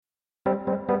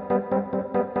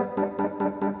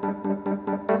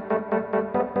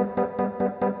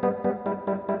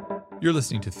You're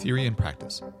listening to Theory and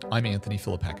Practice. I'm Anthony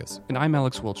Philippakis. And I'm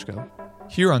Alex Wilchko.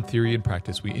 Here on Theory and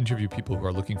Practice, we interview people who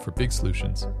are looking for big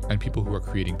solutions and people who are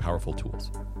creating powerful tools.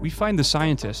 We find the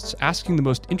scientists asking the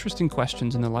most interesting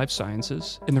questions in the life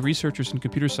sciences and the researchers in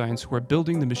computer science who are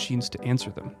building the machines to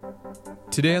answer them.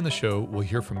 Today on the show, we'll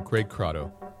hear from Greg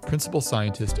Corrado, principal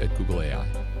scientist at Google AI.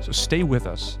 So stay with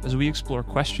us as we explore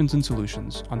questions and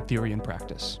solutions on Theory and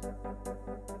Practice.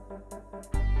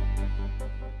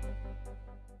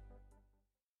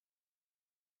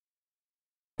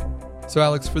 So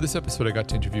Alex, for this episode, I got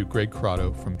to interview Greg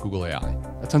Corrado from Google AI.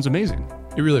 That sounds amazing.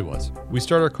 It really was. We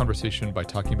start our conversation by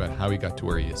talking about how he got to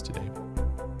where he is today.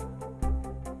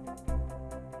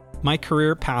 My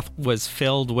career path was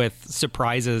filled with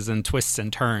surprises and twists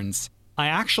and turns. I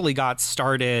actually got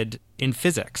started in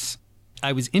physics.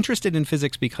 I was interested in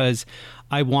physics because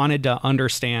I wanted to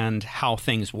understand how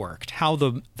things worked, how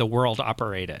the world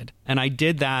operated. And I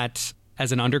did that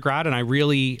as an undergrad, and I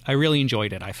really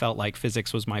enjoyed it. I felt like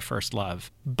physics was my first love.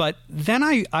 But then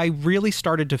I really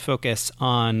started to focus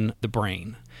on the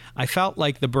brain. I felt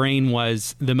like the brain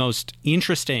was the most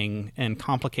interesting and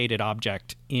complicated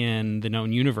object in the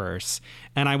known universe,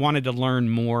 and I wanted to learn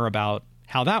more about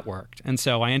how that worked. And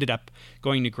so I ended up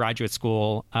going to graduate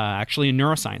school, actually in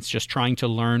neuroscience, just trying to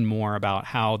learn more about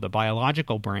how the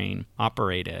biological brain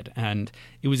operated. And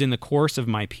it was in the course of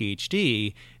my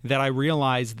PhD that I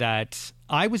realized that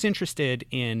I was interested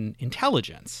in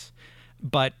intelligence,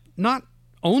 but not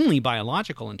only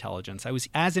biological intelligence. I was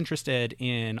as interested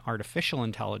in artificial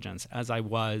intelligence as I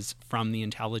was from the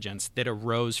intelligence that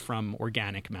arose from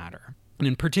organic matter. And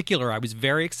in particular, I was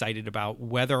very excited about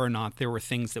whether or not there were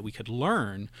things that we could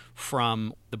learn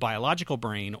from the biological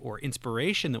brain or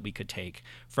inspiration that we could take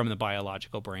from the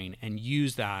biological brain and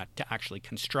use that to actually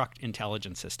construct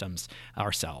intelligent systems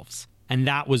ourselves. And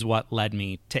that was what led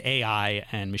me to AI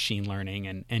and machine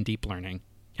learning and deep learning.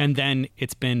 And then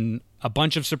it's been a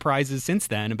bunch of surprises since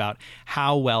then about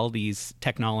how well these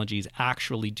technologies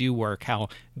actually do work, how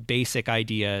basic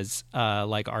ideas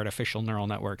like artificial neural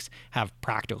networks have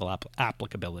practical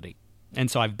applicability.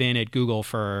 And so I've been at Google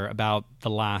for about the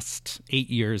last 8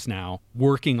 years now,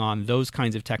 working on those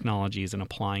kinds of technologies and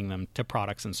applying them to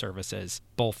products and services,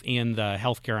 both in the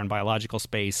healthcare and biological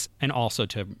space, and also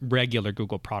to regular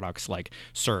Google products like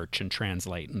Search and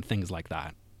Translate and things like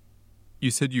that. You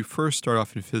said you first start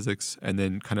off in physics and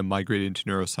then kind of migrated into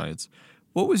neuroscience.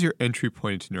 What was your entry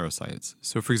point into neuroscience?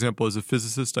 So, for example, as a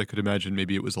physicist, I could imagine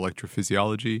maybe it was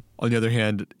electrophysiology. On the other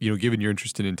hand, given your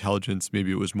interest in intelligence,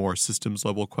 maybe it was more systems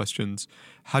level questions.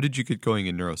 How did you get going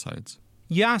in neuroscience?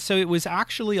 Yeah, so it was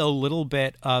actually a little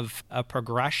bit of a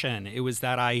progression. It was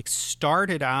that I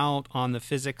started out on the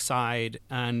physics side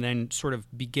and then sort of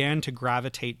began to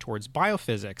gravitate towards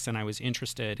biophysics. And I was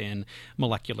interested in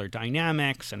molecular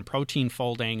dynamics and protein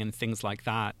folding and things like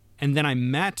that. And then I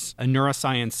met a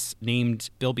neuroscience named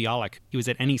Bill Bialik. He was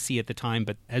at NEC at the time,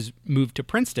 but has moved to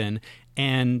Princeton,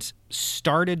 and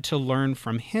started to learn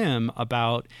from him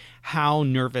about how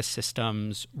nervous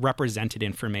systems represented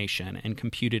information and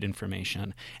computed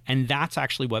information. And that's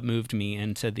actually what moved me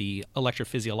into the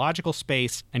electrophysiological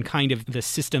space and kind of the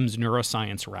systems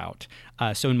neuroscience route.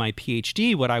 So in my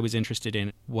PhD, what I was interested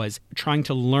in was trying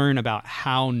to learn about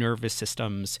how nervous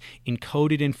systems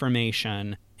encoded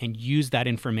information and use that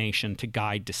information to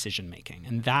guide decision-making.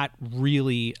 And that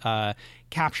really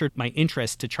captured my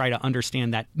interest to try to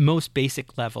understand that most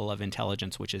basic level of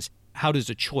intelligence, which is how does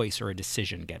a choice or a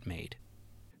decision get made?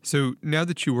 So now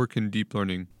that you work in deep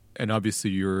learning, and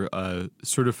obviously you're a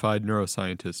certified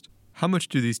neuroscientist, how much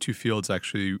do these two fields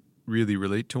actually really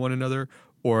relate to one another,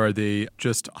 or are they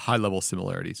just high-level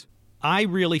similarities? I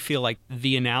really feel like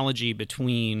the analogy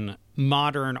between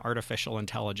modern artificial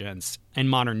intelligence and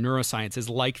modern neuroscience is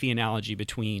like the analogy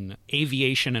between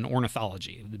aviation and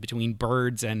ornithology, between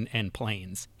birds and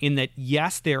planes, in that,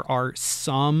 yes, there are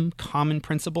some common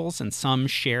principles and some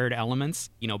shared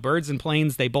elements. Birds and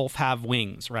planes, they both have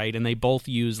wings, right? And they both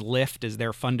use lift as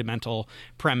their fundamental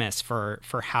premise for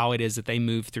how it is that they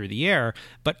move through the air.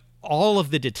 But all of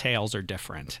the details are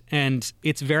different. And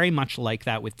it's very much like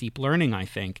that with deep learning, I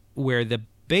think, where the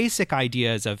basic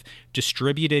ideas of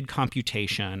distributed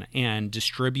computation and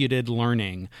distributed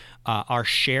learning are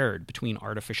shared between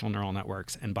artificial neural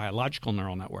networks and biological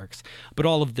neural networks. But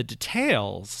all of the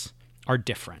details are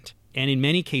different. And in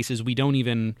many cases, we don't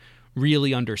even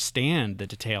really understand the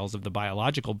details of the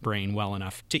biological brain well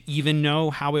enough to even know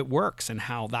how it works and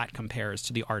how that compares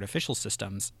to the artificial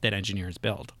systems that engineers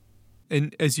build.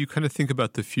 And as you kind of think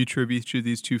about the future of each of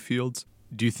these two fields,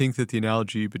 do you think that the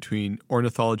analogy between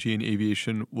ornithology and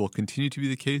aviation will continue to be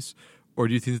the case? Or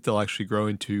do you think that they'll actually grow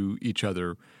into each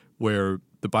other where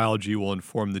the biology will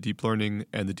inform the deep learning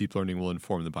and the deep learning will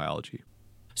inform the biology?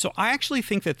 So I actually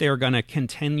think that they're going to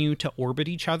continue to orbit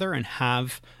each other and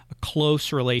have a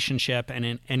close relationship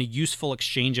and a useful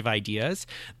exchange of ideas.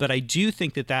 But I do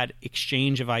think that that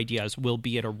exchange of ideas will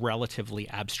be at a relatively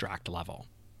abstract level.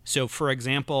 So, for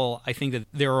example, I think that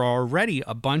there are already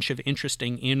a bunch of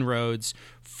interesting inroads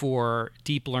for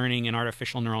deep learning and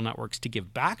artificial neural networks to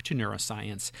give back to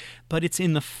neuroscience, but it's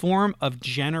in the form of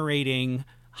generating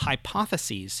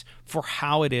hypotheses for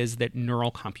how it is that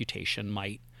neural computation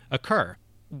might occur.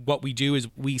 What we do is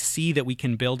we see that we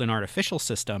can build an artificial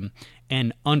system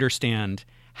and understand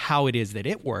how it is that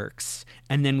it works.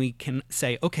 And then we can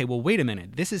say, okay, well, wait a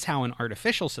minute. This is how an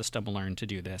artificial system learned to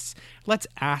do this. Let's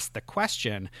ask the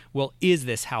question, well, is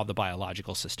this how the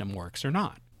biological system works or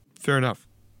not? Fair enough.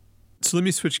 So let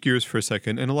me switch gears for a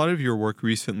second. And a lot of your work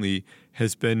recently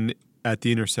has been at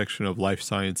the intersection of life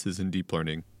sciences and deep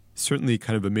learning. Certainly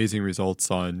kind of amazing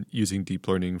results on using deep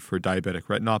learning for diabetic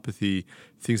retinopathy,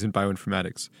 things in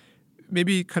bioinformatics.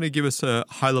 Maybe kind of give us a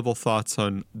high-level thoughts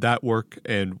on that work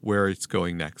and where it's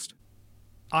going next.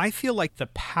 I feel like the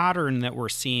pattern that we're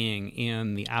seeing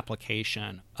in the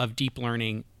application of deep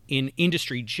learning in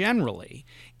industry generally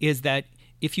is that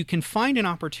if you can find an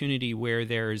opportunity where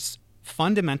there's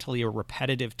fundamentally a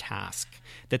repetitive task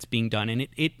that's being done, and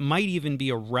it might even be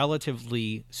a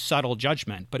relatively subtle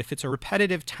judgment, but if it's a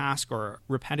repetitive task or a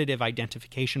repetitive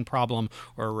identification problem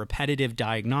or a repetitive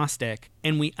diagnostic,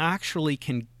 and we actually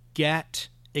can get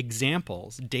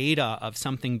examples, data of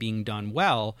something being done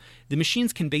well, the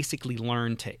machines can basically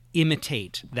learn to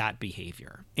imitate that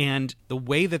behavior. And the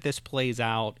way that this plays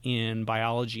out in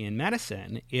biology and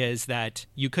medicine is that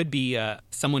you could be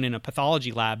someone in a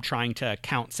pathology lab trying to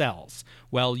count cells.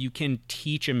 Well, you can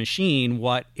teach a machine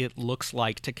what it looks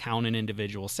like to count an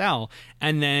individual cell,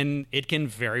 and then it can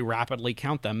very rapidly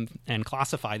count them and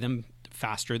classify them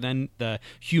faster than the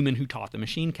human who taught the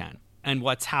machine can. And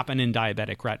what's happened in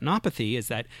diabetic retinopathy is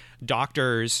that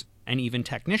doctors and even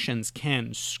technicians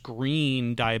can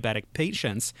screen diabetic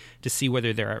patients to see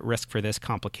whether they're at risk for this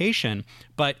complication,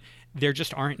 but there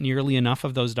just aren't nearly enough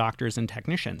of those doctors and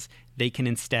technicians. They can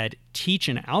instead teach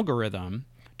an algorithm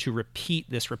to repeat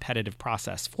this repetitive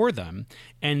process for them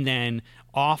and then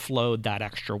offload that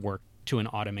extra work to an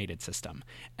automated system.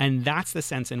 And that's the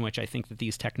sense in which I think that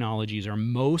these technologies are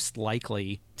most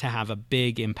likely to have a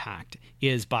big impact,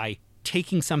 is by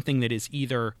taking something that is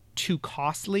either too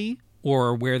costly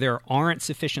or where there aren't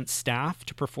sufficient staff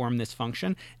to perform this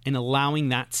function and allowing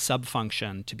that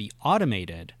subfunction to be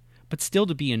automated, but still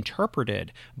to be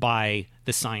interpreted by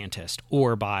the scientist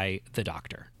or by the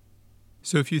doctor.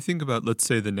 So if you think about, let's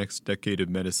say, the next decade of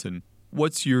medicine,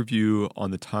 what's your view on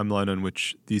the timeline on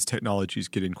which these technologies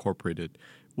get incorporated?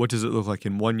 What does it look like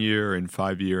in 1 year, in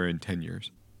 5 years, in 10 years?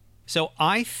 So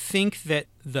I think that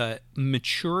the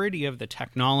maturity of the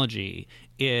technology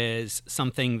is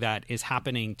something that is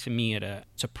happening to me at a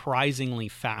surprisingly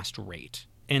fast rate.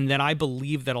 And that I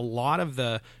believe that a lot of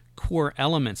the core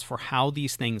elements for how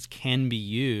these things can be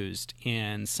used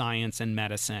in science and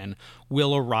medicine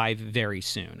will arrive very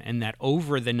soon. And that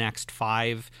over the next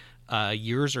 5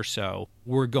 years or so,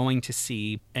 we're going to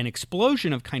see an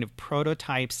explosion of kind of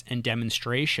prototypes and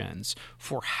demonstrations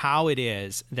for how it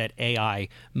is that AI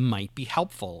might be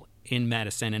helpful in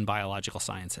medicine and biological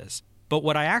sciences. But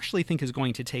what I actually think is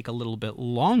going to take a little bit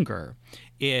longer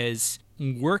is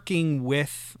working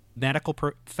with medical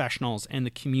professionals and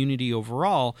the community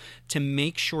overall to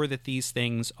make sure that these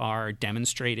things are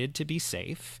demonstrated to be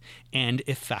safe and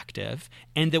effective,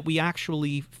 and that we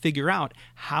actually figure out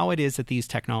how it is that these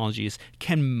technologies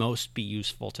can most be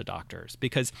useful to doctors.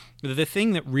 Because the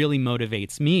thing that really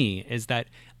motivates me is that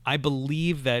I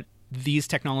believe that these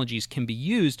technologies can be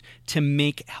used to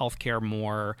make healthcare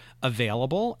more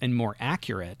available and more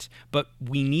accurate, but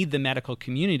we need the medical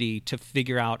community to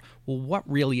figure out, well, what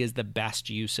really is the best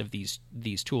use of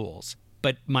these tools.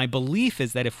 But my belief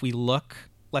is that if we look,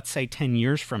 let's say 10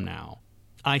 years from now,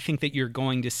 I think that you're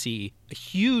going to see a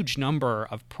huge number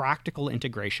of practical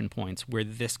integration points where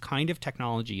this kind of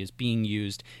technology is being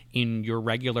used in your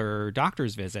regular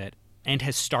doctor's visit and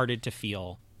has started to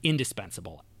feel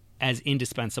indispensable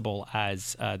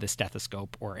as the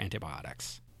stethoscope or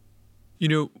antibiotics. You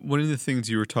know, one of the things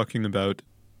you were talking about,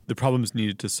 the problems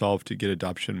needed to solve to get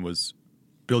adoption was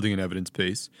building an evidence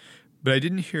base, but I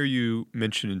didn't hear you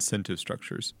mention incentive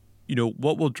structures. You know,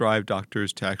 what will drive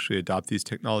doctors to actually adopt these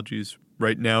technologies?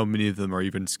 Right now, many of them are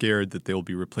even scared that they will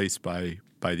be replaced by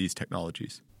these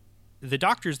technologies. The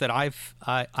doctors that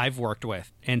I've worked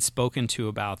with and spoken to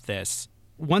about this,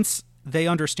 once they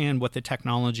understand what the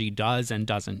technology does and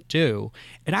doesn't do,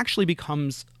 it actually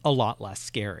becomes a lot less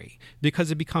scary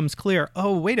because it becomes clear,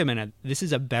 oh, wait a minute, this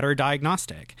is a better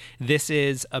diagnostic. This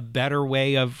is a better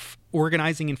way of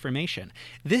organizing information.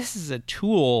 This is a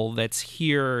tool that's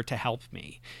here to help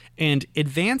me. And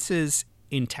advances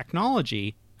in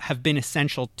technology have been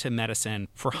essential to medicine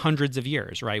for hundreds of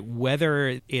years, right?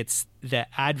 Whether it's the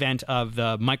advent of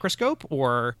the microscope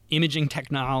or imaging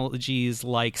technologies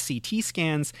like CT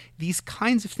scans, these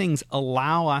kinds of things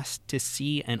allow us to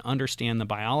see and understand the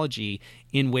biology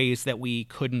in ways that we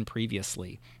couldn't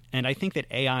previously. And I think that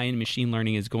AI and machine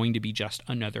learning is going to be just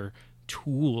another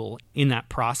tool in that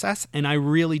process. And I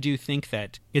really do think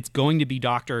that it's going to be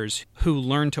doctors who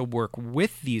learn to work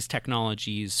with these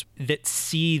technologies that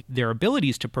see their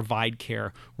abilities to provide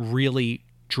care really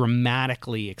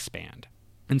dramatically expand.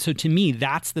 And so to me,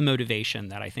 that's the motivation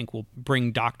that I think will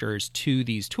bring doctors to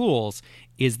these tools,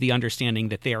 is the understanding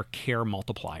that they are care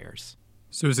multipliers.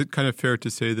 So is it kind of fair to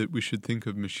say that we should think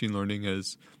of machine learning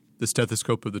as the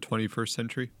stethoscope of the 21st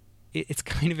century? It's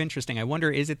kind of interesting. I wonder,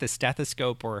 is it the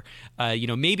stethoscope or,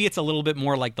 maybe it's a little bit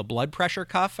more like the blood pressure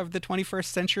cuff of the 21st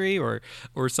century or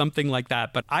something like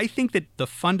that. But I think that the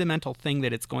fundamental thing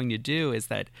that it's going to do is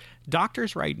that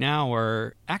doctors right now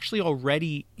are actually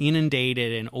already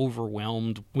inundated and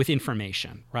overwhelmed with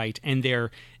information, right? And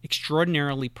they're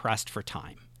extraordinarily pressed for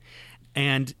time.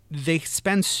 And they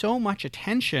spend so much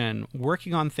attention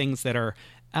working on things that are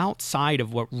outside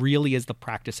of what really is the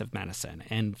practice of medicine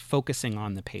and focusing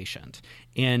on the patient.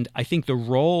 And I think the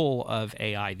role of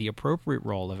AI, the appropriate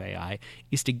role of AI,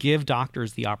 is to give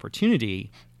doctors the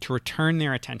opportunity to return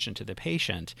their attention to the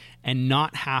patient and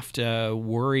not have to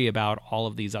worry about all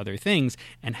of these other things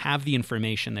and have the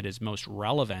information that is most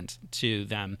relevant to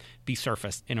them be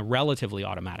surfaced in a relatively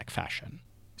automatic fashion.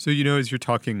 So, as you're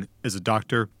talking as a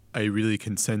doctor, I really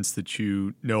can sense that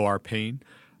you know our pain.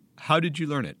 How did you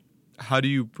learn it? How do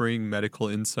you bring medical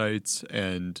insights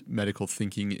and medical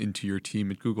thinking into your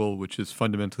team at Google, which is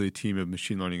fundamentally a team of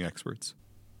machine learning experts?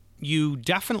 You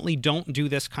definitely don't do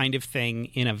this kind of thing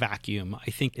in a vacuum. I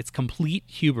think it's complete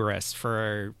hubris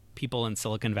for people in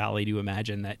Silicon Valley to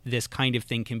imagine that this kind of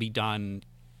thing can be done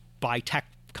by tech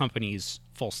companies,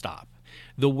 full stop.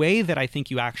 The way that I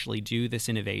think you actually do this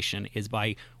innovation is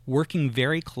by working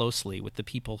very closely with the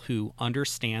people who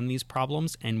understand these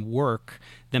problems and work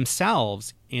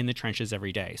themselves in the trenches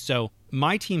every day. So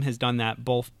my team has done that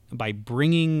both by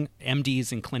bringing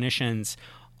MDs and clinicians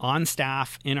on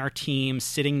staff in our team,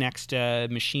 sitting next to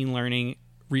machine learning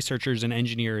researchers and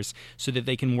engineers so that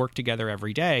they can work together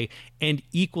every day. And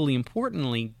equally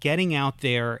importantly, getting out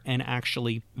there and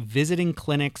actually visiting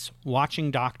clinics,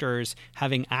 watching doctors,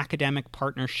 having academic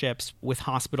partnerships with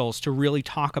hospitals to really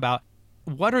talk about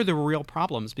what are the real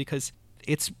problems, because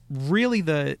it's really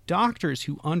the doctors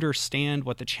who understand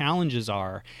what the challenges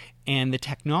are, and the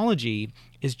technology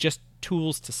is just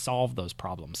tools to solve those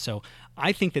problems. So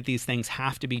I think that these things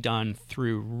have to be done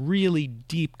through really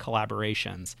deep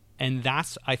collaborations. And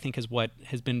that's, I think, is what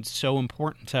has been so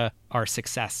important to our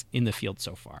success in the field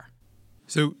so far.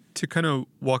 So to kind of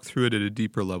walk through it at a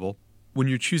deeper level, when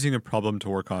you're choosing a problem to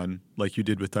work on, like you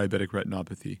did with diabetic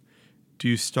retinopathy, do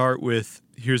you start with,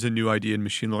 here's a new idea in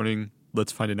machine learning,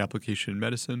 let's find an application in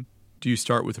medicine? Do you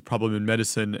start with a problem in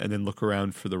medicine and then look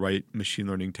around for the right machine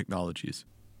learning technologies?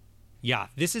 Yeah,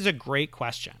 this is a great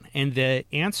question. And the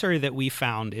answer that we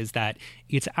found is that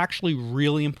it's actually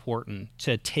really important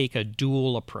to take a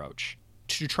dual approach,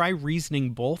 to try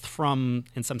reasoning both from,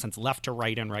 in some sense, left to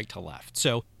right and right to left.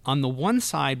 So on the one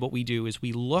side, what we do is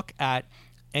we look at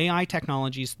AI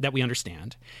technologies that we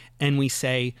understand, and we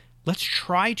say, let's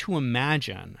try to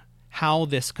imagine how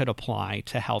this could apply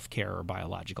to healthcare or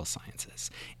biological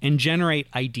sciences and generate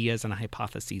ideas and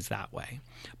hypotheses that way.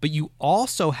 But you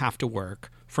also have to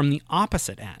work from the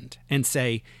opposite end and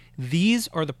say, these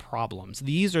are the problems,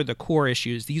 these are the core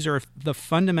issues, these are the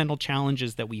fundamental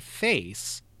challenges that we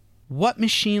face. What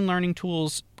machine learning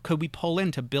tools could we pull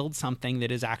in to build something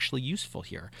that is actually useful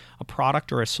here, a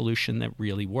product or a solution that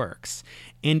really works?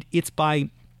 And it's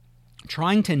by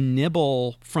trying to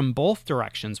nibble from both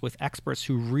directions with experts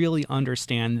who really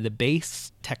understand the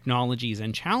base technologies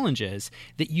and challenges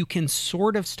that you can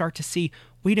sort of start to see,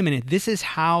 wait a minute, this is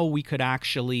how we could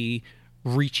actually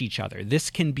reach each other. This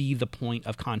can be the point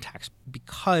of contact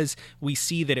because we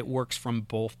see that it works from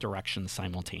both directions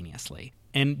simultaneously.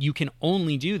 And you can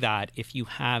only do that if you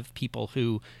have people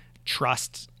who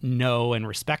trust, know, and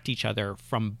respect each other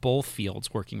from both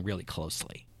fields working really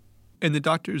closely. And the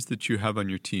doctors that you have on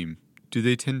your team, do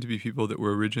they tend to be people that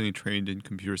were originally trained in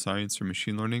computer science or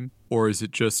machine learning? Or is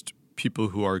it just people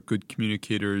who are good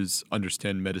communicators,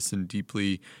 understand medicine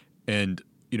deeply, and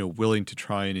willing to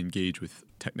try and engage with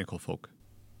technical folk?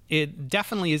 It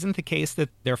definitely isn't the case that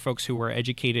there are folks who are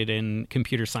educated in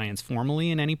computer science formally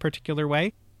in any particular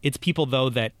way. It's people, though,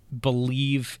 that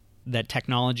believe that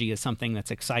technology is something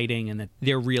that's exciting and that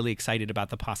they're really excited about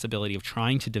the possibility of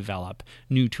trying to develop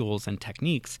new tools and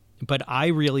techniques. But I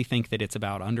really think that it's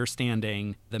about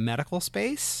understanding the medical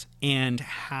space and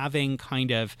having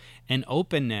kind of an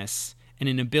openness and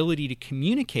an ability to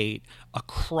communicate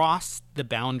across the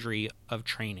boundary of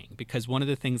training. Because one of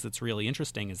the things that's really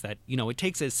interesting is that, it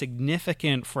takes a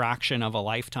significant fraction of a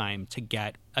lifetime to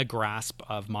get a grasp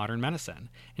of modern medicine.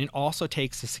 And it also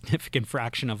takes a significant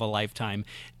fraction of a lifetime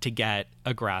to get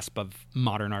a grasp of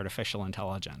modern artificial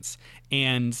intelligence.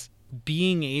 And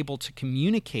being able to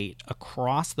communicate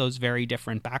across those very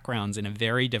different backgrounds in a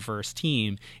very diverse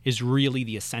team is really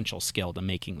the essential skill to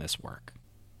making this work.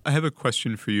 I have a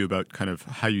question for you about kind of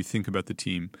how you think about the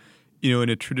team. In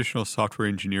a traditional software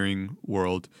engineering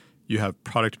world, you have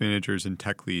product managers and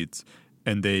tech leads,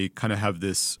 and they kind of have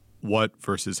this what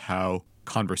versus how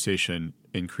conversation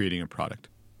in creating a product.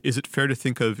 Is it fair to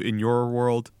think of, in your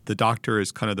world, the doctor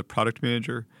is kind of the product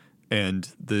manager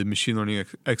and the machine learning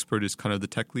expert is kind of the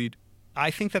tech lead? I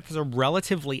think that's a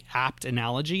relatively apt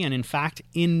analogy. And in fact,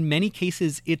 in many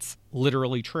cases, it's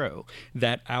literally true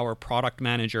that our product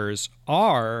managers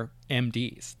are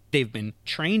MDs. They've been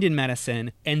trained in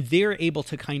medicine and they're able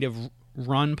to kind of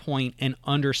run point and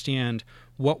understand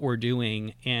what we're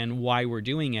doing and why we're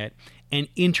doing it and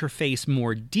interface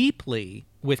more deeply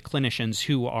with clinicians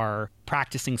who are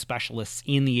practicing specialists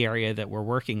in the area that we're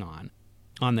working on.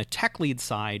 On the tech lead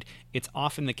side, it's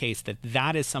often the case that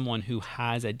that is someone who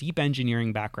has a deep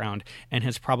engineering background and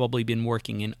has probably been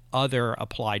working in other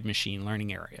applied machine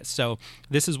learning areas. So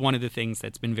this is one of the things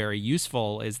that's been very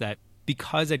useful, is that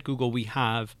because at Google we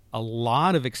have a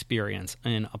lot of experience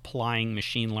in applying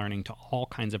machine learning to all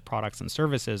kinds of products and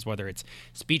services, whether it's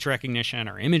speech recognition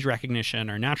or image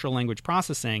recognition or natural language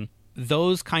processing,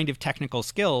 those kind of technical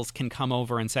skills can come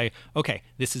over and say, okay,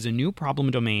 this is a new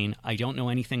problem domain. I don't know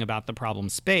anything about the problem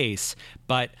space,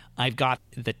 but I've got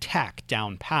the tech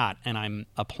down pat and I'm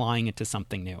applying it to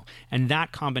something new. And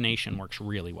that combination works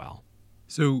really well.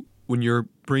 So when you're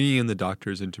bringing in the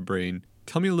doctors into Brain,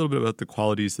 tell me a little bit about the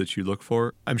qualities that you look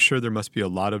for. I'm sure there must be a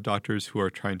lot of doctors who are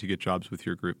trying to get jobs with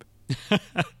your group.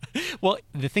 Well,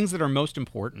 the things that are most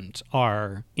important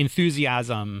are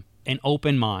enthusiasm, an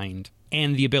open mind,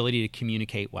 and the ability to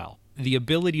communicate well. The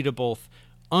ability to both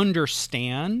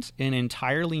understand an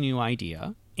entirely new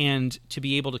idea and to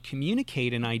be able to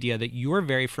communicate an idea that you're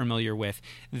very familiar with,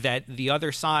 that the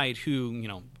other side who,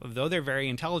 though they're very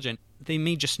intelligent, they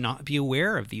may just not be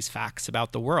aware of these facts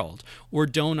about the world or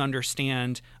don't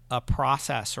understand a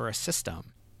process or a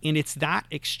system. And it's that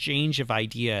exchange of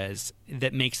ideas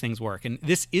that makes things work. And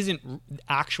this isn't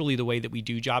actually the way that we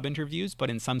do job interviews,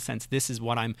 but in some sense, this is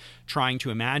what I'm trying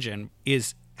to imagine,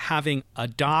 is having a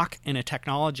doc and a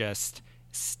technologist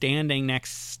standing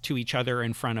next to each other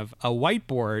in front of a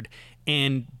whiteboard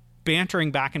and bantering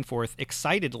back and forth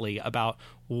excitedly about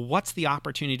what's the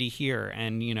opportunity here,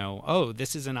 and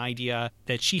this is an idea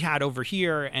that she had over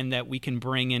here and that we can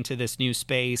bring into this new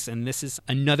space, and this is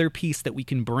another piece that we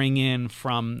can bring in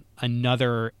from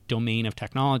another domain of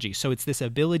technology. So it's this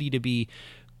ability to be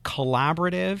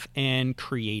collaborative and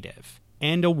creative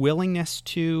and a willingness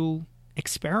to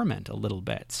experiment a little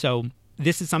bit. So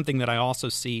this is something that I also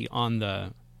see on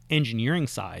the engineering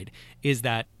side, is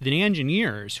that the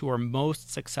engineers who are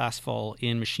most successful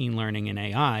in machine learning and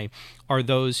AI are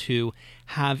those who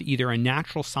have either a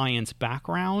natural science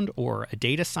background or a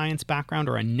data science background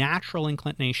or a natural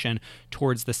inclination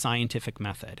towards the scientific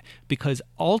method. Because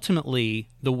ultimately,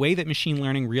 the way that machine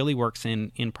learning really works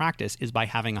in practice is by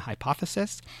having a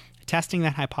hypothesis, testing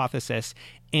that hypothesis,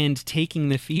 and taking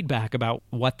the feedback about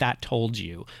what that told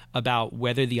you, about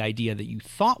whether the idea that you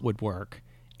thought would work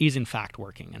is in fact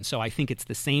working. And so I think it's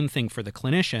the same thing for the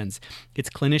clinicians. It's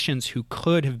clinicians who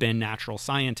could have been natural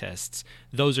scientists.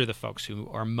 Those are the folks who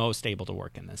are most able to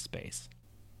work in this space.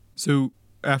 So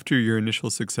after your initial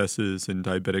successes in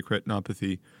diabetic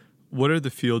retinopathy, what are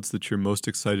the fields that you're most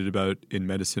excited about in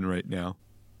medicine right now?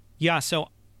 Yeah, so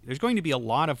there's going to be a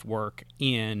lot of work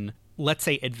in, let's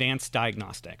say, advanced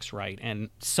diagnostics, right? And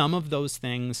some of those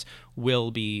things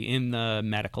will be in the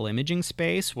medical imaging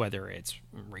space, whether it's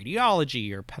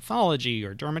radiology or pathology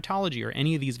or dermatology or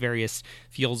any of these various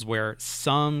fields where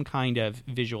some kind of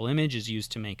visual image is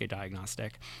used to make a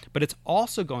diagnostic. But it's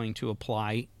also going to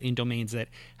apply in domains that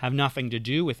have nothing to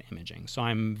do with imaging. So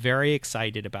I'm very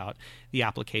excited about the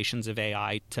applications of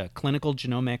AI to clinical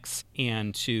genomics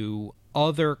and to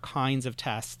other kinds of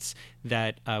tests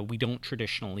that we don't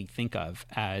traditionally think of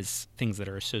as things that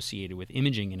are associated with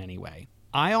imaging in any way.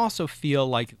 I also feel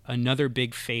like another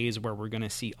big phase where we're going to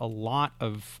see a lot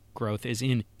of growth is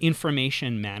in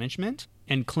information management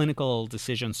and clinical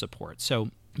decision support. So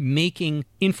making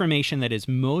information that is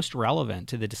most relevant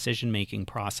to the decision-making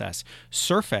process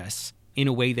surface in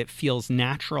a way that feels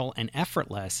natural and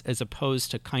effortless, as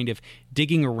opposed to kind of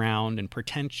digging around and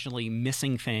potentially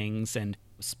missing things and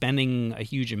spending a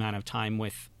huge amount of time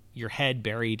with your head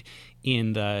buried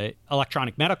in the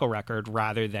electronic medical record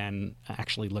rather than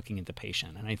actually looking at the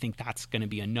patient. And I think that's going to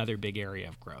be another big area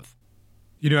of growth.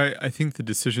 I think the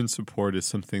decision support is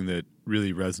something that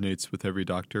really resonates with every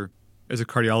doctor. As a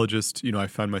cardiologist, I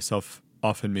find myself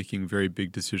often making very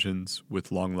big decisions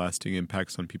with long-lasting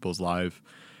impacts on people's lives,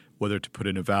 whether to put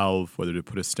in a valve, whether to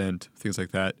put a stent, things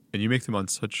like that. And you make them on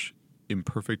such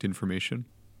imperfect information.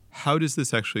 How does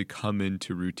this actually come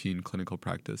into routine clinical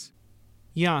practice?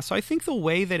 Yeah, so I think the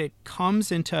way that it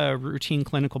comes into routine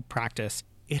clinical practice,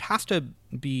 it has to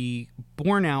be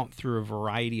borne out through a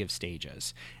variety of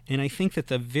stages. And I think that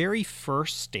the very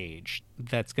first stage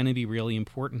that's going to be really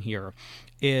important here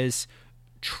is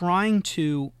trying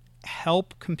to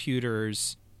help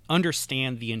computers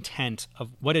understand the intent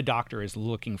of what a doctor is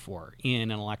looking for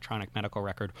in an electronic medical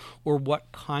record, or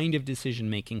what kind of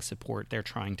decision-making support they're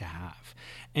trying to have.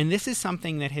 And this is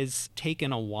something that has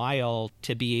taken a while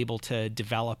to be able to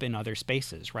develop in other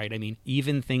spaces, right? I mean,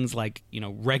 even things like,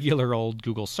 regular old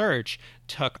Google search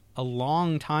took a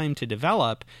long time to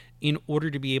develop in order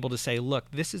to be able to say,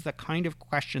 look, this is the kind of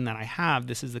question that I have.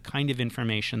 This is the kind of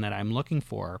information that I'm looking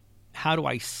for. How do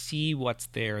I see what's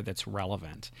there that's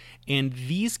relevant? And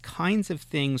these kinds of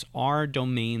things are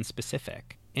domain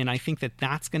specific. And I think that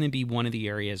that's going to be one of the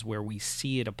areas where we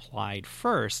see it applied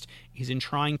first, is in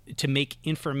trying to make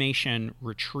information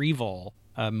retrieval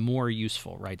more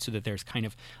useful, right? So that there's kind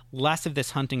of less of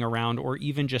this hunting around, or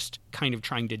even just kind of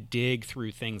trying to dig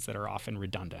through things that are often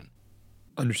redundant.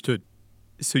 Understood.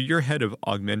 So you're head of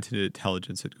augmented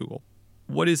intelligence at Google.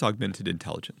 What is augmented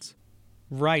intelligence?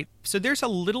 Right. So there's a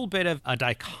little bit of a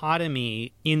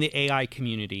dichotomy in the AI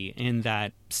community, in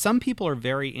that some people are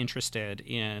very interested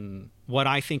in what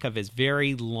I think of as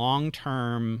very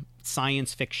long-term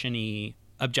science fiction-y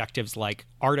objectives like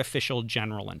artificial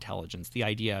general intelligence, the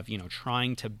idea of,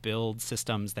 trying to build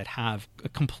systems that have a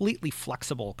completely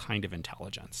flexible kind of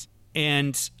intelligence.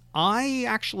 And I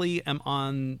actually am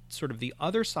on sort of the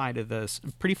other side of this,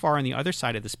 pretty far on the other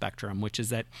side of the spectrum, which is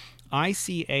that I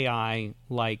see AI,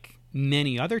 like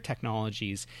many other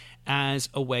technologies, as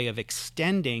a way of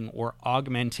extending or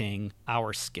augmenting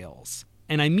our skills.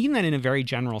 And I mean that in a very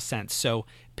general sense. So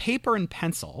paper and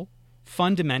pencil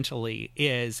fundamentally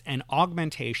is an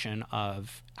augmentation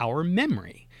of our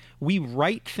memory. We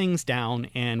write things down,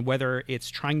 and whether it's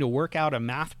trying to work out a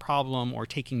math problem or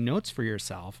taking notes for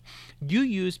yourself, you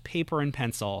use paper and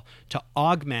pencil to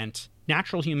augment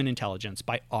natural human intelligence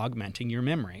by augmenting your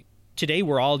memory. Today,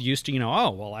 we're all used to,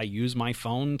 I use my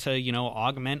phone to,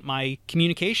 augment my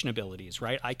communication abilities,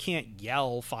 right? I can't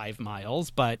yell 5 miles,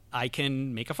 but I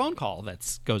can make a phone call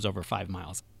that goes over 5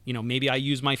 miles. Maybe I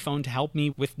use my phone to help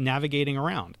me with navigating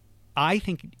around. I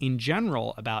think in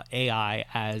general about AI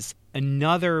as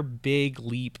another big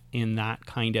leap in that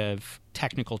kind of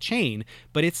technical chain,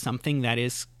 but it's something that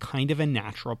is kind of a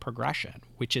natural progression,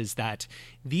 which is that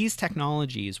these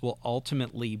technologies will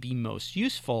ultimately be most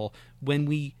useful when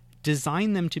we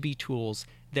design them to be tools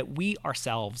that we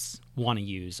ourselves want to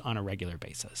use on a regular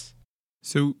basis.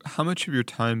 So how much of your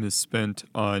time is spent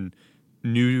on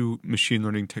new machine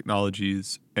learning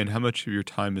technologies, and how much of your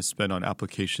time is spent on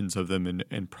applications of them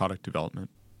and product development?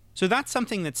 So that's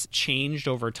something that's changed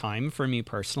over time for me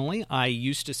personally. I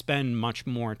used to spend much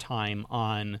more time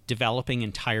on developing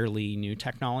entirely new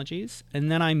technologies, and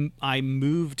then I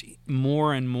moved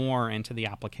more and more into the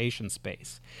application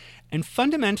space. And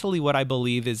fundamentally what I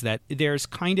believe is that there's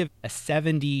kind of a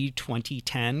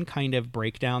 70-20-10 kind of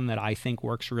breakdown that I think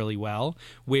works really well,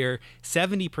 where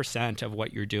 70% of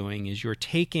what you're doing is you're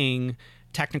taking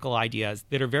technical ideas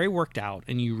that are very worked out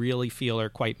and you really feel are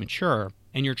quite mature,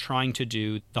 and you're trying to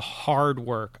do the hard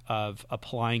work of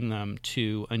applying them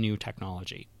to a new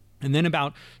technology. And then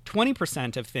about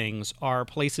 20% of things are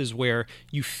places where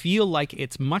you feel like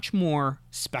it's much more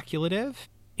speculative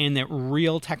and that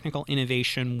real technical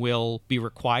innovation will be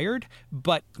required,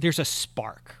 but there's a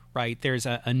spark, right? There's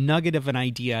a nugget of an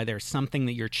idea. There's something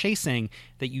that you're chasing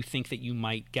that you think that you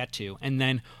might get to. And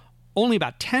then only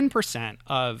about 10%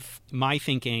 of my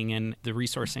thinking and the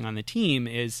resourcing on the team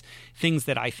is things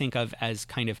that I think of as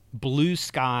kind of blue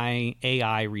sky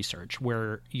AI research,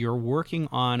 where you're working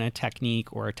on a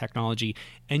technique or a technology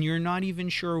and you're not even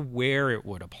sure where it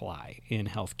would apply in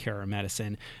healthcare or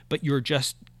medicine, but you're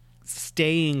just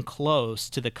staying close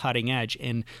to the cutting edge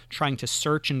and trying to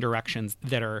search in directions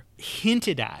that are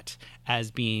hinted at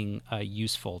as being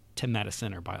useful to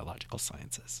medicine or biological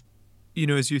sciences.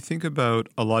 As you think about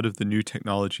a lot of the new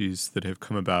technologies that have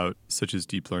come about, such as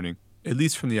deep learning, at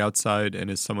least from the outside and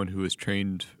as someone who is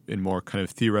trained in more kind of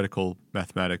theoretical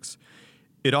mathematics,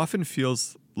 it often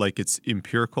feels like it's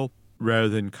empirical rather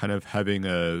than kind of having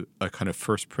a kind of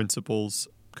first principles,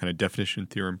 kind of definition,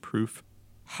 theorem, proof.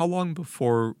 How long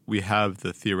before we have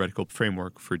the theoretical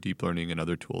framework for deep learning and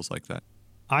other tools like that?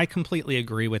 I completely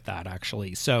agree with that,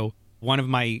 actually. So one of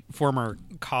my former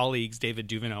colleagues, David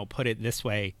Duveneau, put it this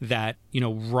way, that,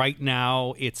 right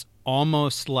now it's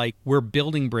almost like we're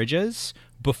building bridges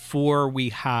before we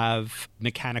have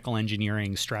mechanical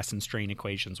engineering stress and strain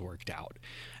equations worked out.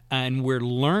 And we're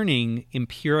learning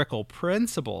empirical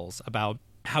principles about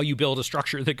how you build a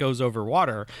structure that goes over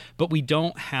water, but we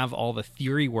don't have all the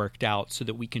theory worked out so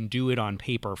that we can do it on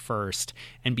paper first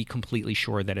and be completely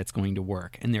sure that it's going to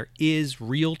work. And there is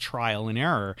real trial and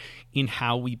error in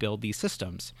how we build these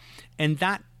systems. And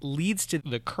that leads to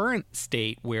the current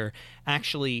state where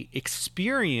actually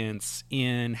experience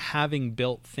in having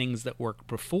built things that worked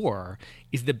before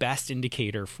is the best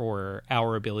indicator for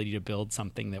our ability to build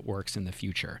something that works in the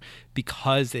future,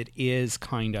 because it is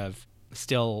kind of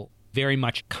still very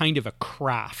much kind of a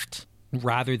craft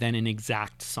rather than an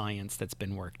exact science that's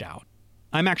been worked out.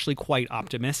 I'm actually quite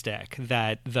optimistic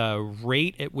that the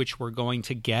rate at which we're going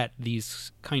to get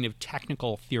these kind of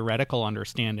technical, theoretical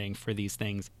understanding for these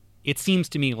things, it seems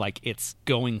to me like it's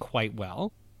going quite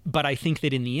well. But I think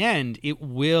that in the end, it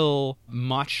will,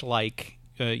 much like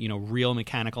real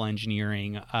mechanical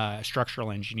engineering, structural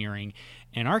engineering,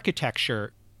 and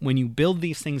architecture, when you build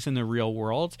these things in the real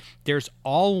world, there's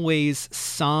always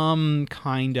some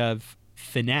kind of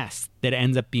finesse that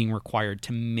ends up being required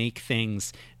to make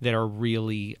things that are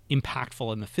really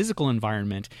impactful in the physical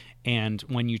environment. And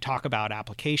when you talk about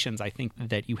applications, I think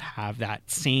that you have that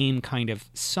same kind of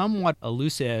somewhat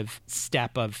elusive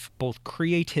step of both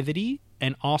creativity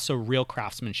and also real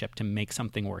craftsmanship to make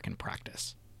something work in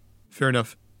practice. Fair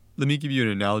enough. Let me give you an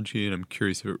analogy, and I'm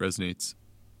curious if it resonates.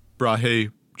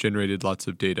 Brahe generated lots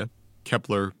of data.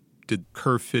 Kepler did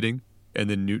curve fitting, and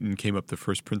then Newton came up with the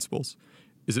first principles.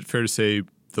 Is it fair to say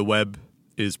the web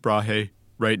is Brahe?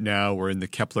 Right now we're in the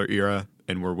Kepler era,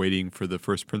 and we're waiting for the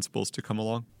first principles to come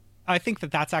along? I think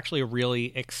that that's actually a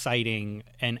really exciting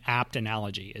and apt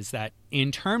analogy, is that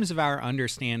in terms of our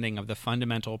understanding of the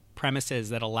fundamental premises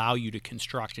that allow you to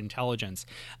construct intelligence,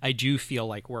 I do feel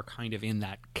like we're kind of in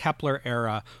that Kepler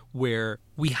era where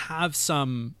we have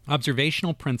some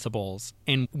observational principles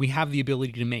and we have the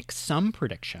ability to make some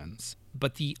predictions,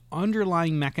 but the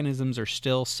underlying mechanisms are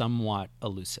still somewhat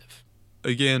elusive.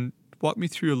 Again, walk me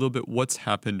through a little bit what's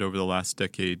happened over the last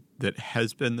decade that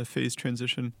has been the phase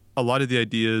transition. A lot of the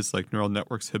ideas like neural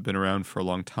networks have been around for a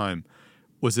long time.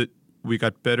 Was it we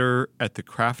got better at the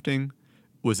crafting?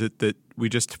 Was it that we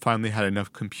just finally had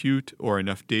enough compute or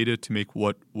enough data to make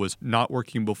what was not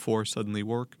working before suddenly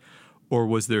work? Or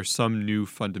was there some new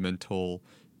fundamental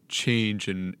change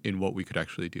in what we could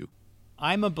actually do?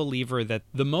 I'm a believer that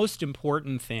the most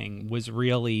important thing was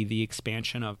really the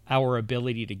expansion of our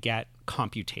ability to get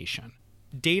computation.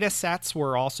 Data sets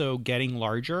were also getting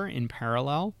larger in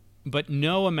parallel, but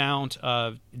no amount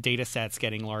of data sets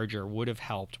getting larger would have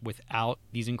helped without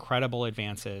these incredible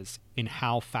advances in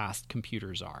how fast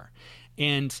computers are.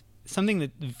 And something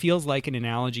that feels like an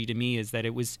analogy to me is that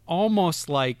it was almost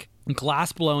like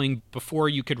glass blowing before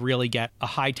you could really get a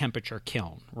high temperature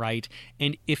kiln, right?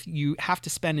 And if you have to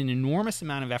spend an enormous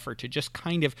amount of effort to just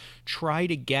kind of try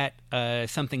to get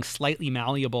something slightly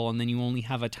malleable and then you only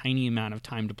have a tiny amount of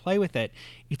time to play with it,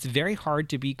 it's very hard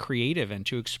to be creative and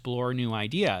to explore new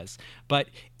ideas. But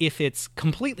if it's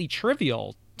completely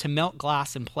trivial to melt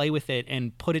glass and play with it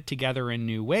and put it together in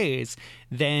new ways,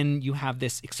 then you have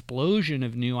this explosion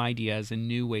of new ideas and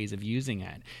new ways of using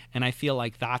it. And I feel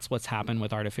like that's what's happened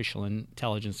with artificial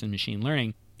intelligence and machine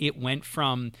learning. It went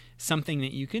from something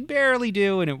that you could barely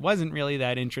do and it wasn't really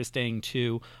that interesting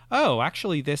to, oh,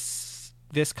 actually this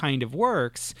kind of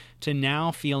works, to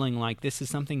now feeling like this is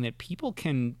something that people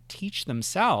can teach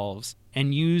themselves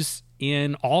and use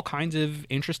in all kinds of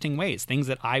interesting ways, things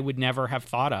that I would never have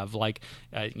thought of, like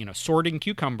sorting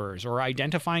cucumbers or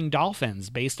identifying dolphins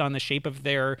based on the shape of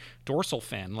their dorsal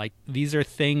fin. Like, these are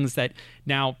things that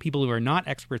now people who are not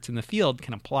experts in the field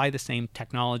can apply the same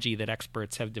technology that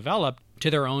experts have developed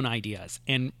to their own ideas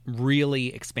and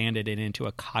really expanded it into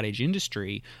a cottage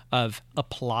industry of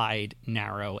applied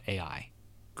narrow AI.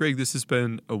 Greg, this has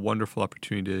been a wonderful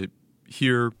opportunity to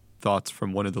hear thoughts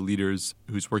from one of the leaders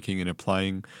who's working in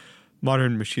applying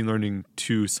modern machine learning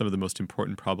to some of the most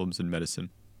important problems in medicine.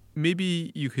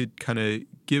 Maybe you could kind of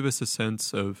give us a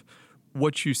sense of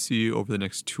what you see over the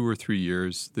next 2 or 3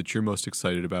 years that you're most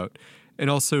excited about. And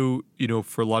also,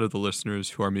 for a lot of the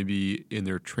listeners who are maybe in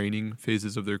their training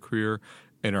phases of their career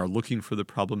and are looking for the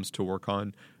problems to work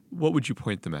on, what would you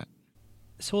point them at?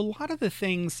 So a lot of the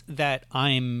things that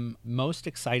I'm most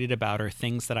excited about are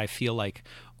things that I feel like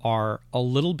are a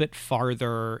little bit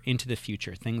farther into the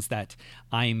future, things that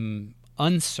I'm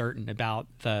uncertain about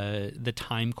the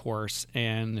time course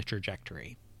and the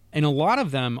trajectory. And a lot of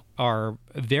them are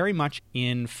very much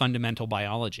in fundamental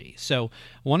biology. So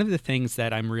one of the things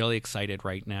that I'm really excited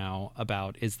right now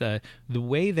about is the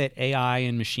way that AI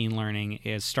and machine learning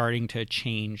is starting to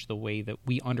change the way that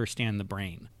we understand the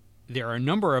brain. There are a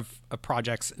number of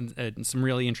projects and some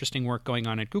really interesting work going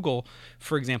on at Google,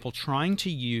 for example, trying to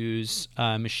use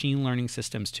machine learning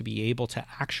systems to be able to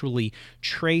actually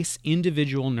trace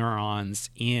individual neurons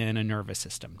in a nervous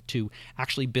system, to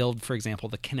actually build, for example,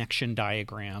 the connection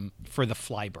diagram for the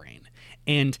fly brain.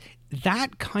 And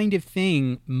that kind of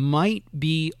thing might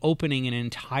be opening an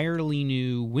entirely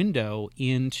new window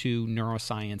into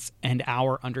neuroscience and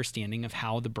our understanding of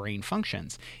how the brain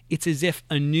functions. It's as if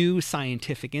a new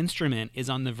scientific instrument is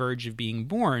on the verge of being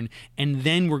born, and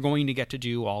then we're going to get to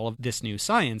do all of this new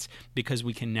science because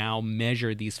we can now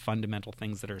measure these fundamental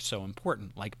things that are so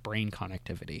important, like brain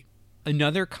connectivity.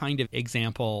 Another kind of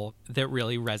example that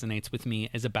really resonates with me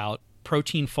is about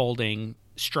protein folding,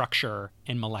 structure,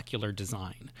 and molecular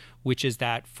design, which is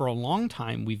that for a long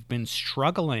time we've been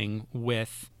struggling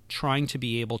with trying to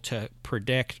be able to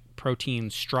predict protein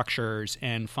structures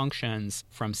and functions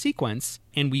from sequence,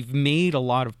 and we've made a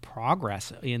lot of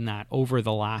progress in that over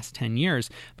the last 10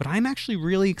 years. But I'm actually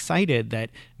really excited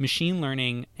that machine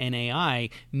learning and AI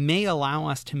may allow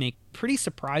us to make pretty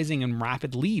surprising and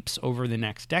rapid leaps over the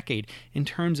next decade in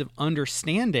terms of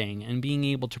understanding and being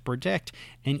able to predict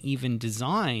and even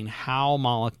design how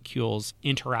molecules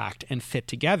interact and fit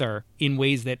together in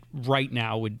ways that right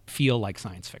now would feel like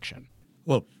science fiction.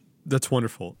 Well, that's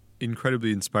wonderful.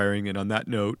 Incredibly inspiring. And on that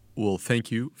note, we'll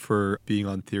thank you for being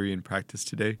on Theory and Practice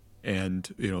today,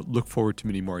 and look forward to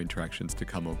many more interactions to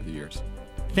come over the years.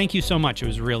 Thank you so much. It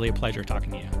was really a pleasure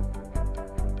talking to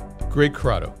you. Greg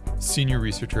Corrado, Senior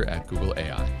Researcher at Google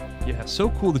AI. Yeah, so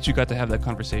cool that you got to have that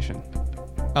conversation.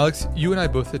 Alex, you and I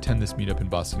both attend this meetup in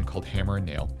Boston called Hammer and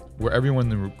Nail, where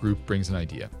everyone in the group brings an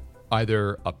idea,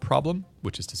 either a problem,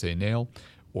 which is to say a nail,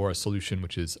 or a solution,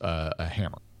 which is a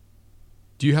hammer.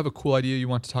 Do you have a cool idea you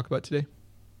want to talk about today?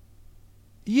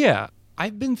 Yeah,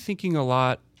 I've been thinking a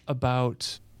lot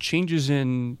about changes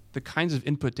in the kinds of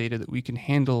input data that we can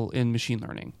handle in machine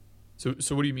learning. So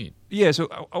what do you mean? Yeah, so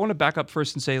I want to back up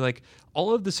first and say,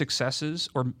 all of the successes,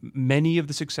 or many of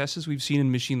the successes we've seen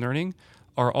in machine learning,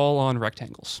 are all on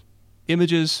rectangles.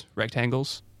 Images,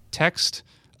 rectangles. Text,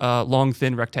 long,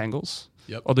 thin rectangles.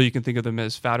 Yep. Although you can think of them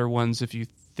as fatter ones if you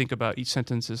think about each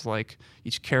sentence as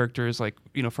each character is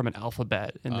from an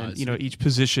alphabet, and then each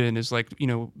position is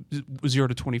 0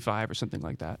 to 25 or something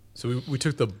like that. So we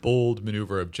took the bold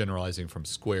maneuver of generalizing from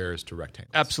squares to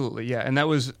rectangles. Absolutely, yeah, and that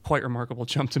was quite a remarkable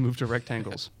jump to move to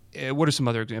rectangles. What are some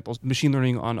other examples? Machine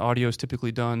learning on audio is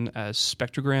typically done as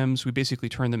spectrograms. We basically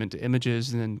turn them into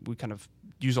images, and then we kind of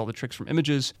use all the tricks from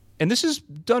images. And this has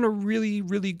done a really,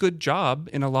 really good job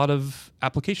in a lot of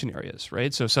application areas,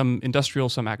 right? So some industrial,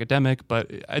 some academic, but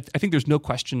I think there's no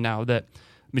question now that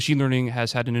machine learning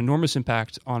has had an enormous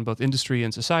impact on both industry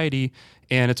and society,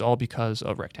 and it's all because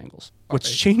of rectangles.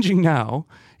 What's changing now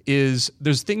is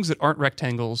there's things that aren't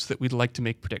rectangles that we'd like to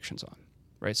make predictions on,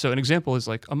 right? So an example is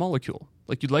like a molecule.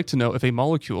 You'd like to know if a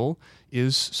molecule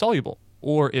is soluble,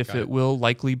 or if it will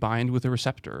likely bind with a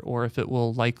receptor, or if it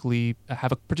will likely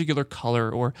have a particular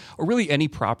color, or really any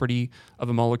property of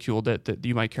a molecule that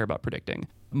you might care about predicting.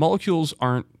 Molecules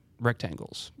aren't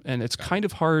rectangles, and it's kind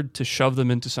of hard to shove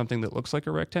them into something that looks like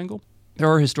a rectangle. There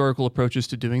are historical approaches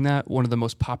to doing that. One of the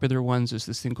most popular ones is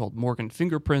this thing called Morgan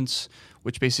fingerprints,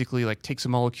 which basically like takes a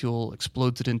molecule,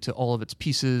 explodes it into all of its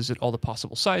pieces at all the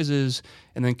possible sizes,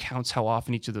 and then counts how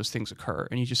often each of those things occur.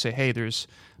 And you just say, hey, there's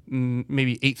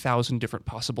maybe 8,000 different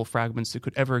possible fragments that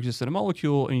could ever exist in a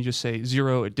molecule, and you just say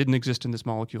 0, it didn't exist in this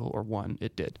molecule, or 1,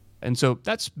 it did. And so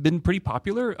that's been pretty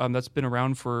popular. That's been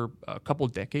around for a couple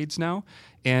of decades now,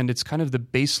 and it's kind of the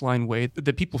baseline way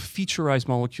that people featureize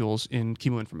molecules in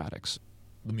chemoinformatics.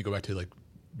 Let me go back to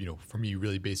for me,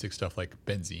 really basic stuff like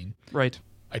benzene. Right.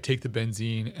 I take the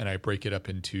benzene and I break it up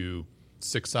into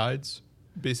 6 sides,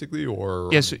 basically, or...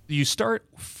 Yeah, so you start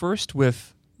first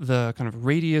with the kind of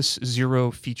radius 0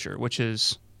 feature, which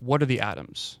is what are the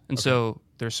atoms? And so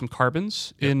there's some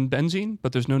carbons in benzene,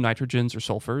 but there's no nitrogens or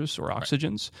sulfurs or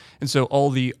oxygens. Right. And so all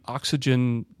the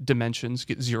oxygen dimensions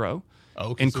get 0.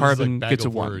 And so carbon gets a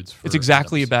 1. It's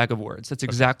exactly atoms. A bag of words. That's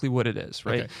exactly what it is,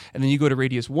 right? Okay. And then you go to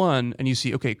radius 1 and you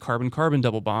see, okay, carbon-carbon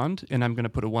double bond, and I'm going to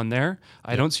put a 1 there.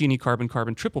 I don't see any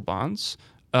carbon-carbon triple bonds.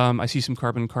 I see some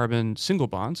carbon-carbon single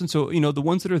bonds. And so, the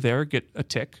ones that are there get a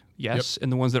tick, yes,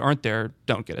 and the ones that aren't there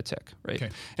don't get a tick, right? Okay.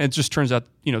 And it just turns out,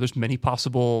 there's many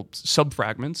possible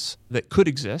subfragments that could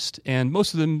exist, and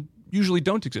most of them usually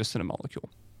don't exist in a molecule.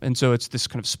 And so it's this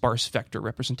kind of sparse vector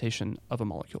representation of a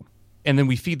molecule. And then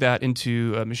we feed that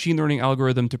into a machine learning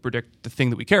algorithm to predict the thing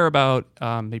that we care about.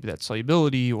 Maybe that's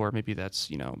solubility, or maybe that's,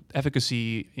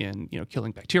 efficacy in,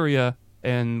 killing bacteria,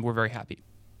 and we're very happy.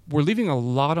 We're leaving a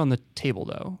lot on the table,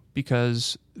 though,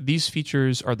 because these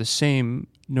features are the same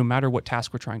no matter what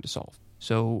task we're trying to solve.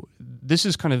 So this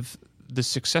is kind of the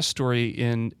success story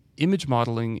in image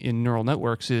modeling in neural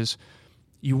networks is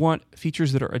you want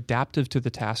features that are adaptive to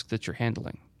the task that you're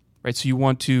handling, right? So you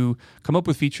want to come up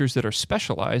with features that are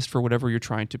specialized for whatever you're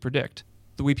trying to predict.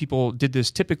 The way people did this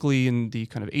typically in the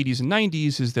kind of 80s and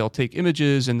 90s is they'll take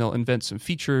images and they'll invent some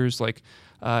features like,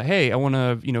 hey, I want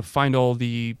to find all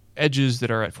the edges that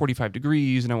are at 45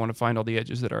 degrees, and I want to find all the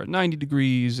edges that are at 90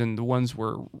 degrees, and the ones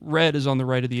where red is on the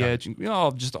right of the edge, and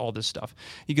just all this stuff.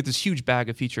 You get this huge bag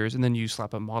of features, and then you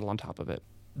slap a model on top of it.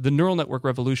 The neural network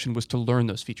revolution was to learn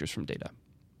those features from data,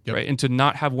 right? And to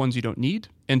not have ones you don't need,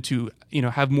 and to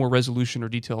have more resolution or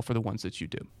detail for the ones that you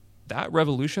do. That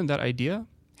revolution, that idea,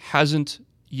 hasn't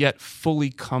yet fully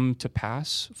come to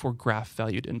pass for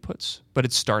graph-valued inputs, but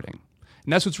it's starting.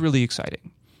 And that's what's really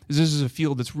exciting. This is a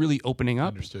field that's really opening up.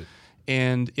 Understood.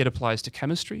 And it applies to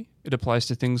chemistry. It applies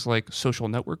to things like social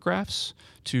network graphs,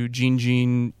 to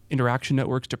gene-gene interaction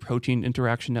networks, to protein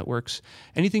interaction networks.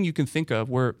 Anything you can think of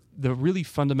where the really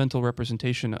fundamental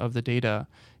representation of the data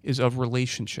is of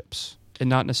relationships and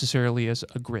not necessarily as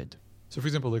a grid. So for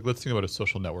example, let's think about a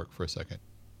social network for a second.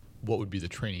 What would be the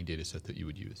training data set that you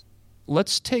would use?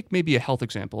 Let's take maybe a health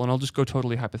example, and I'll just go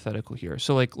totally hypothetical here.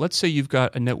 So let's say you've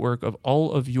got a network of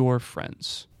all of your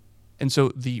friends. And so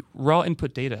the raw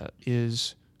input data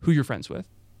is who you're friends with,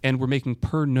 and we're making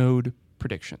per node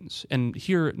predictions. And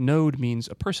here, node means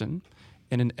a person,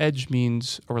 and an edge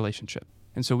means a relationship.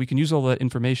 And so we can use all that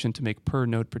information to make per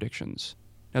node predictions.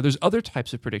 Now, there's other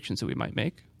types of predictions that we might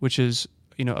make, which is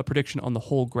a prediction on the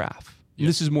whole graph. And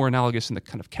this is more analogous in the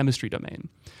kind of chemistry domain.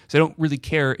 So I don't really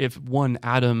care if one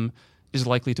atom is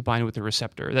likely to bind with a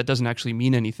receptor. That doesn't actually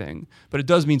mean anything, but it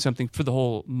does mean something for the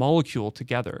whole molecule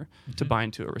together to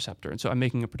bind to a receptor. And so I'm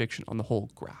making a prediction on the whole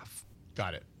graph.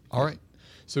 Got it. All right.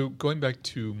 So going back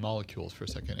to molecules for a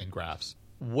second and graphs,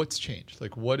 what's changed?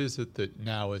 What is it that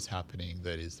now is happening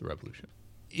that is the revolution?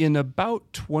 In about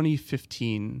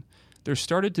 2015, there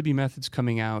started to be methods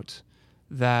coming out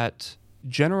that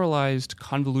generalized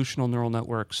convolutional neural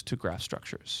networks to graph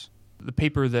structures. The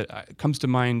paper that comes to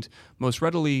mind most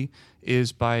readily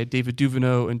is by David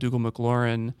Duveneau and Dougal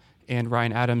McLaurin and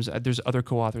Ryan Adams. There's other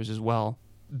co-authors as well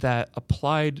that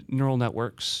applied neural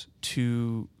networks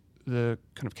to the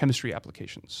kind of chemistry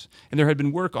applications. And there had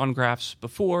been work on graphs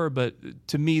before, but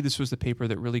to me, this was the paper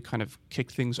that really kind of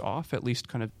kicked things off, at least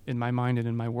kind of in my mind and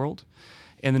in my world.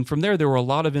 And then from there were a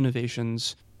lot of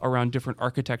innovations around different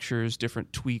architectures,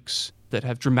 different tweaks that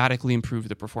have dramatically improved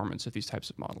the performance of these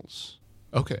types of models.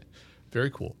 Okay. Very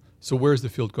cool. So where is the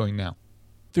field going now?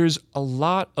 There's a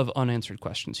lot of unanswered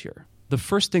questions here. The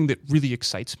first thing that really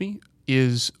excites me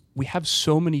is we have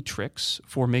so many tricks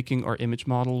for making our image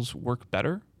models work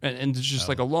better. And there's just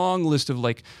a long list of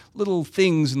little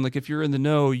things. And if you're in the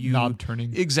know, knob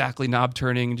turning. Exactly, knob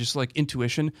turning, just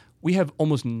intuition. We have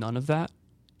almost none of that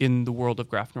in the world of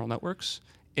graph neural networks.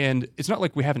 And it's not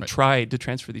like we haven't tried to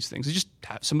transfer these things. It's just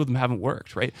some of them haven't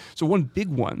worked, right? So one big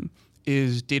one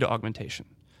is data augmentation.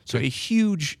 So a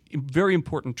huge, very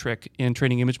important trick in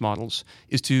training image models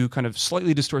is to kind of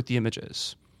slightly distort the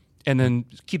images. and then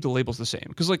keep the labels the same.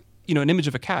 Because an image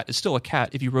of a cat is still a cat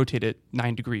if you rotate it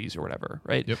 9 degrees or whatever,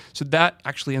 right? Yep. So that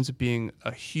actually ends up being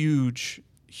a huge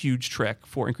trick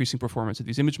for increasing performance of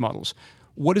these image models.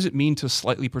 What does it mean to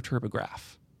slightly perturb a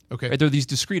graph? Okay. Right? They're these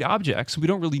discrete objects. We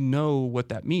don't really know what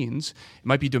that means. It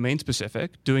might be domain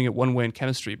specific. Doing it one way in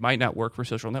chemistry might not work for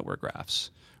social network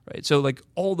graphs. Right? So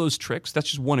all those tricks, that's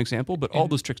just one example, but all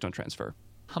those tricks don't transfer.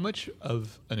 How much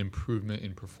of an improvement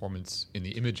in performance in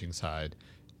the imaging side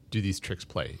do these tricks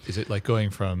play? Is it like going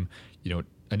from, an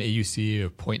AUC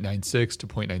of 0.96 to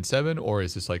 0.97, or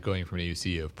is this like going from an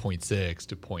AUC of 0.6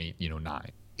 to 0.9?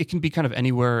 It can be kind of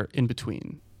anywhere in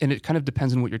between. And it kind of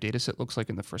depends on what your data set looks like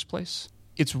in the first place.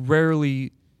 It's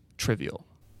rarely trivial.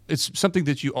 It's something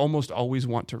that you almost always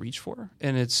want to reach for.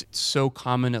 And it's so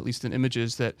common, at least in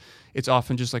images, that it's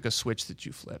often just like a switch that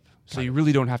you flip. So you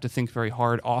really don't have to think very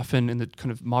hard, often in the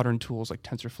kind of modern tools like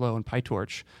TensorFlow and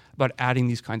PyTorch, about adding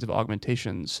these kinds of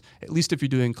augmentations, at least if you're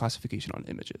doing classification on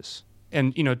images.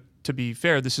 And, to be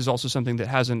fair, this is also something that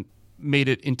hasn't made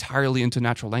it entirely into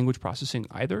natural language processing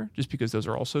either, just because those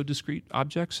are also discrete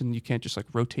objects and you can't just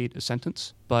rotate a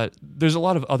sentence. But there's a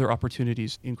lot of other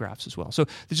opportunities in graphs as well. So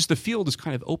the field is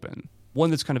kind of open. One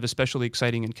that's kind of especially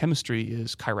exciting in chemistry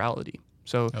is chirality.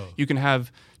 So you can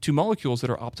have two molecules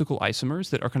that are optical isomers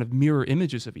that are kind of mirror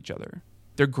images of each other.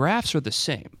 Their graphs are the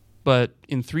same, but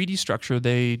in 3D structure,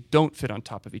 they don't fit on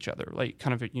top of each other. Like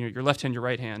kind of, your left hand, your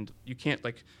right hand, you can't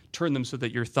turn them so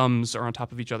that your thumbs are on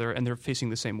top of each other and they're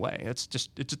facing the same way. It just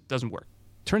doesn't work.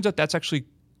 Turns out that's actually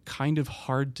kind of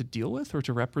hard to deal with or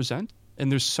to represent.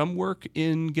 And there's some work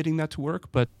in getting that to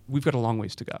work, but we've got a long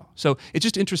ways to go. So it's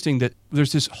just interesting that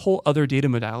there's this whole other data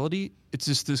modality. It's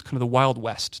just this kind of the Wild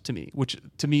West to me, which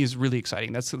to me is really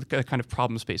exciting. That's the kind of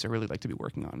problem space I really like to be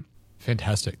working on.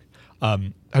 Fantastic.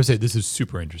 I would say this is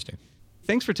super interesting.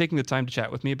 Thanks for taking the time to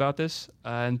chat with me about this.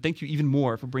 And thank you even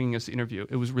more for bringing us the interview.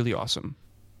 It was really awesome.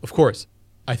 Of course.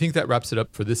 I think that wraps it up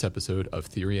for this episode of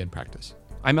Theory and Practice.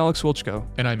 I'm Alex Wilchko.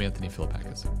 And I'm Anthony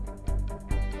Philippakis.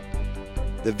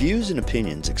 The views and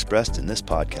opinions expressed in this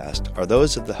podcast are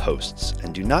those of the hosts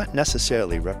and do not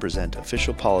necessarily represent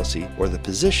official policy or the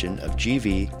position of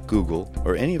GV, Google,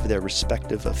 or any of their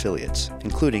respective affiliates,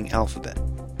 including Alphabet.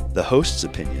 The hosts'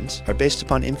 opinions are based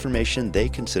upon information they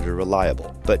consider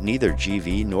reliable, but neither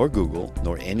GV nor Google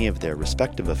nor any of their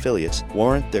respective affiliates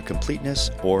warrant their completeness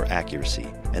or accuracy,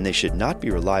 and they should not be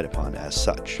relied upon as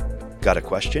such. Got a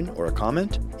question or a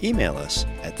comment? Email us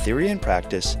at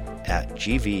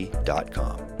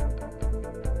theoryandpractice@gv.com.